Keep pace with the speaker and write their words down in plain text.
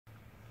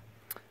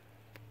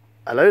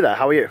Hello there,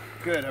 how are you?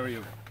 Good, how are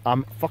you?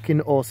 I'm fucking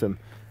awesome.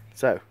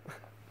 So,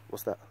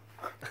 what's that?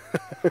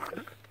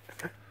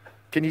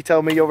 Can you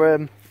tell me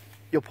your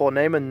poor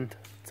name and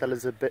tell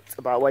us a bit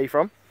about where you're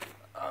from?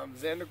 I'm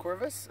Xander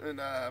Corvus, and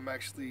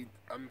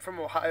I'm from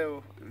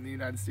Ohio in the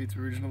United States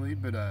originally,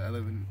 but I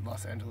live in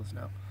Los Angeles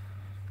now.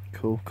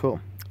 Cool,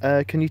 cool.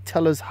 Can you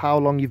tell us how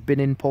long you've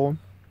been in porn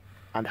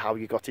and how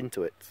you got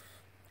into it?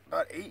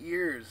 About 8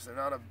 years, and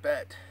on a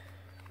bet.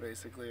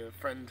 Basically, a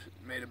friend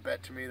made a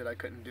bet to me that I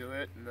couldn't do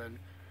it, and then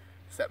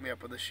set me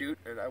up with a shoot,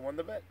 and I won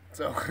the bet.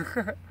 So,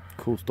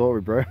 Cool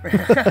story, bro.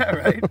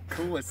 right?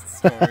 Coolest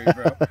story,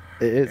 bro.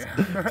 It is.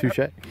 Yeah.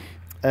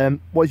 Touche.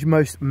 What is your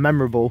most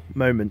memorable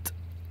moment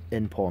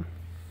in porn?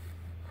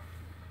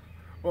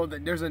 Well,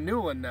 there's a new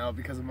one now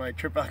because of my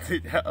trip out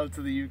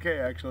to the UK,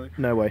 actually.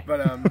 No way.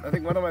 But I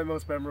think one of my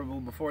most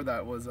memorable before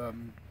that was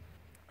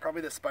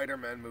probably the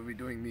Spider-Man movie,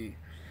 doing the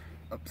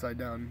upside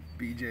down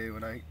BJ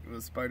when I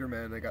was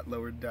Spider-Man. I got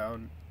lowered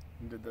down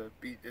and did the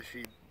beat.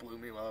 She blew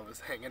me while I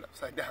was hanging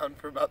upside down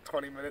for about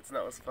 20 minutes, and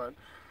that was fun.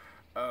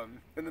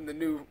 And then the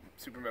new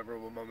super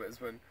memorable moment is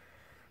when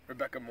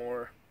Rebecca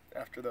Moore,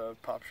 after the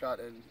pop shot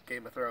in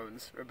Game of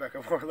Thrones,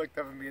 Rebecca Moore looked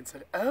up at me and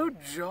said, "Oh,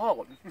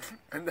 John,"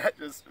 and that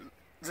just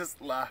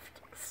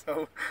laughed.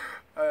 So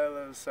that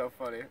was so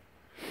funny.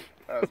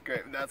 That was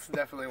great. That's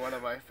definitely one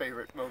of my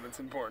favorite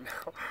moments in porn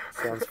now.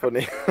 Sounds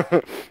funny.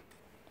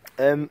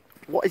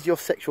 What is your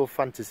sexual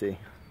fantasy?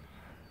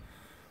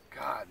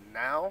 God,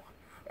 now,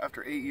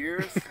 after 8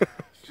 years,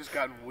 it's just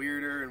gotten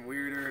weirder and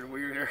weirder and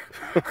weirder.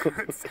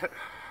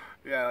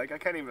 Yeah, like I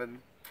can't even.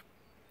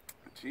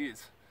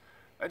 Jeez,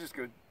 I just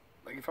go.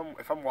 Like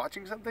if I'm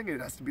watching something, it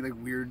has to be like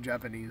weird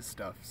Japanese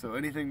stuff. So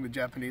anything the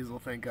Japanese will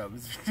think of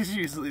is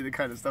usually the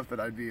kind of stuff that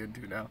I'd be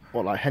into now.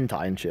 What, like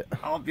hentai and shit?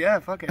 Oh yeah,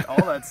 fuck it,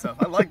 all that stuff.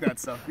 I like that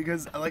stuff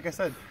because, like I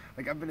said,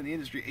 like I've been in the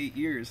industry 8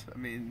 years. I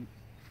mean,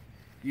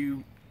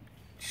 you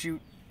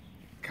shoot.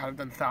 God, I've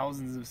done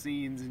thousands of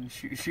scenes and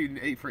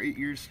shooting for 8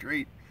 years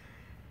straight.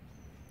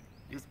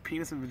 Just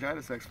penis and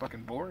vagina sex,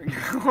 fucking boring,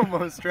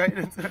 almost, right?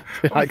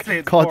 Like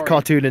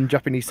cartoon and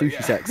Japanese sushi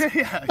yeah. sex.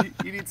 Yeah,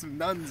 you need some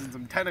nuns and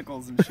some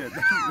tentacles and shit.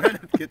 Then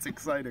it gets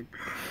exciting.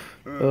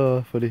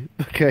 Oh, funny.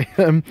 Okay.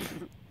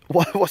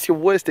 What's your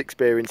worst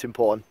experience in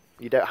porn?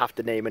 You don't have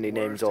to name any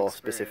names or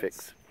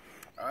specifics.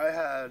 I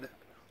had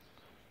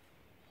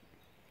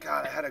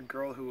a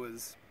girl who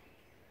was.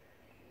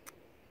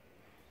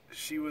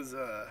 She was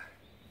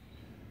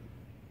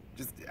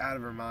just out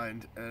of her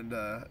mind, and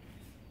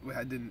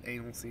I did an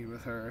anal scene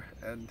with her,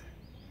 and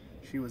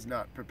she was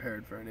not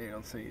prepared for an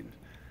anal scene.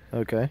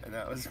 Okay. And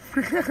that was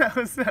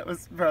that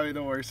was probably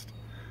the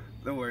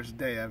worst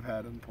day I've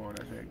had in porn,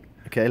 I think.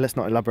 Okay, let's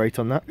not elaborate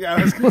on that. Yeah,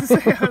 I was gonna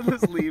say I'll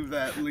just leave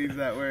that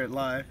where it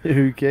lie.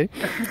 Okay.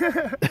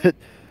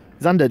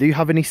 Xander, do you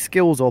have any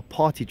skills or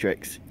party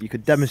tricks you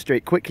could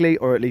demonstrate quickly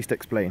or at least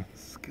explain?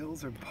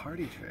 Skills or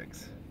party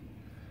tricks?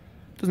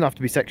 Doesn't have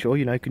to be sexual,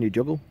 you know. Can you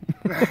juggle?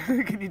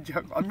 Can you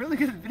juggle? I'm really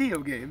good at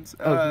video games.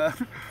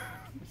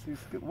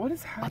 What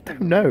is happening? I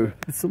don't know.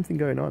 There's something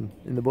going on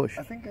in the bush.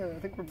 I think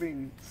we're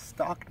being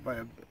stalked by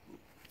a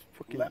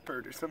fucking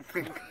leopard or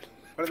something. One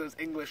of those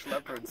English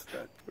leopards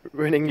that.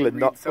 We're in England,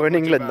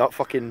 not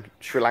fucking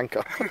Sri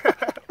Lanka.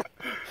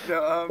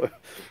 No,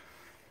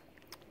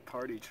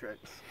 party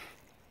tricks.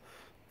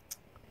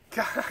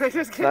 God, I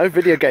just can't. No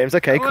video games.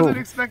 Okay, cool. I wasn't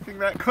expecting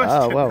that question.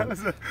 Oh well,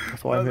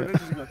 that's why I'm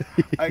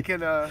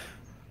here.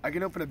 I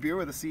can open a beer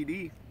with a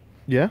CD.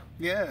 Yeah.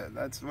 Yeah,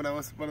 that's one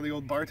of the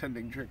old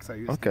bartending tricks I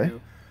used to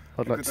do.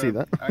 I'd like to see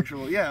that.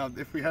 Yeah,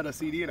 if we had a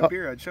CD and a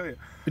beer, I'd show you.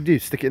 Would you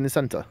stick it in the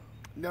center?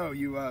 No,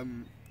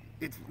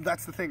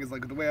 that's the thing, is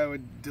like the way I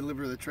would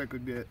deliver the trick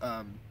would be,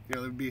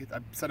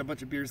 I'd set a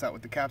bunch of beers out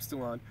with the cap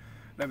still on, and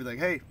I'd be like,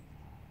 hey,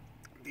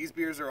 these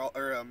beers are all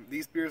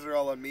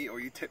on me, or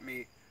you tip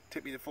me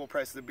the full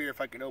price of the beer if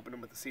I can open them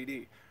with the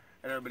CD.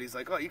 And everybody's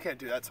like, oh, you can't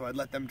do that, so I'd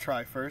let them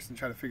try first and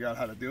try to figure out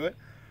how to do it.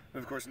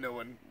 And of course, no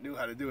one knew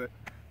how to do it.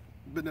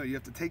 But no, you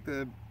have to take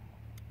the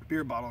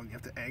beer bottle and you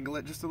have to angle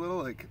it just a little,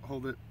 like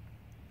hold it,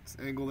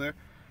 angle there,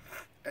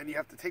 and you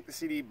have to take the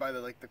CD by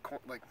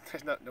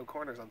there's no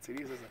corners on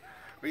CDs, is there?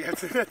 But you have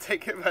to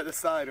take it by the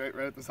side,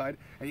 right at the side,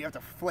 and you have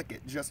to flick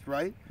it just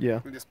right. Yeah.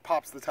 And it just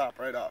pops the top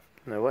right off.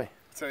 No way.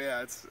 So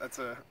yeah, that's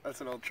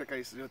an old trick I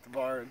used to do at the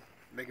bar and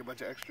make a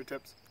bunch of extra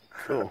tips.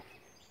 Cool.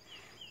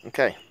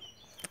 Okay.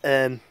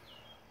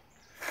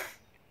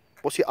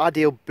 What's your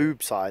ideal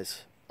boob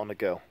size on a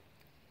girl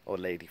or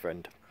lady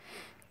friend?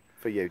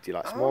 For you, do you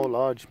like small,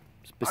 large,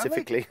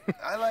 specifically?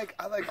 I like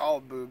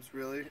all boobs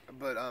really,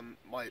 but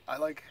I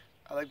like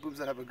boobs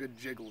that have a good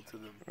jiggle to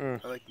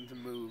them. I like them to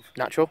move.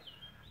 Natural?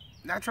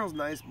 Natural's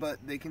nice, but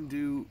they can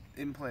do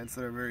implants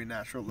that are very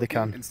natural looking. They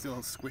can. And still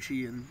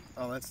squishy and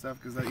all that stuff.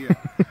 Because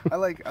I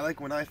like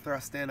when I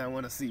thrust in, I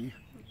want to see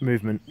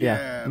movement.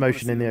 Yeah,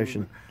 motion in the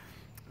ocean.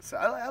 So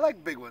I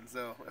like big ones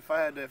though. If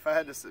I had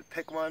to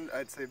pick one,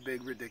 I'd say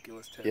big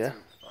ridiculous tits. Yeah.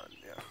 Fun.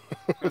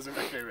 Yeah. Those are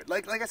my favorite.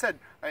 Like I said,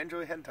 I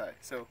enjoy hentai,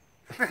 so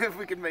if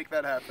we can make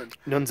that happen.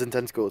 Nuns and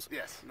tentacles.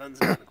 Yes, nuns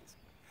and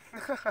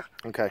tentacles.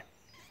 Okay.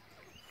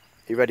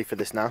 You ready for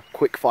this now?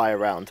 Quick fire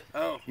round.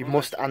 Oh. You okay.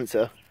 must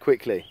answer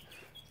quickly.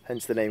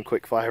 Hence the name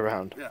quick fire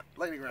round. Yeah,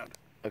 lightning round.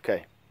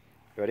 Okay.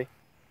 You ready?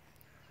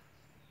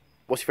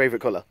 What's your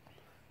favourite colour?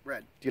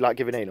 Red. Do you like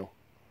giving anal?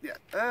 Yeah.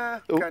 Oh.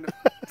 Kind of.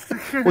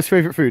 What's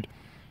your favourite food?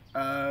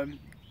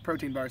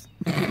 Protein bars.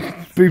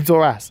 Boobs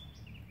or ass?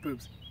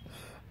 Boobs.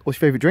 What's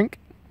your favourite drink?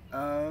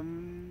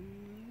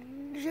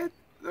 Shit.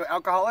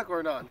 Alcoholic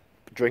or non?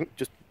 Drink,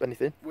 just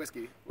anything.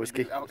 Whiskey.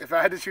 Whiskey. If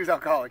I had to choose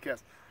alcoholic,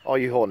 yes. Are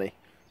you horny?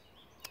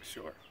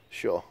 Sure.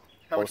 Sure.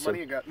 How much Awesome.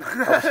 money you got?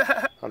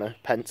 I know,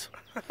 pence.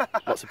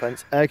 Lots of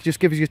pence. Could you just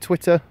give us your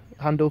Twitter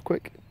handle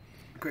quick?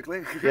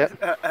 Quickly? Yep.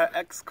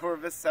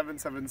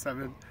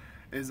 Xcorvus777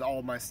 is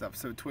all my stuff.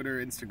 So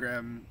Twitter,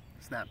 Instagram,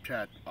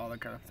 Snapchat, all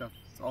that kind of stuff.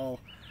 It's all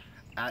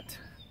at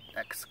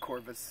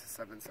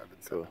Xcorvus777.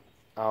 Cool.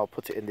 I'll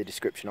put it in the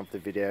description of the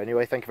video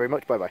anyway. Thank you very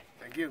much. Bye bye.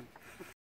 Thank you.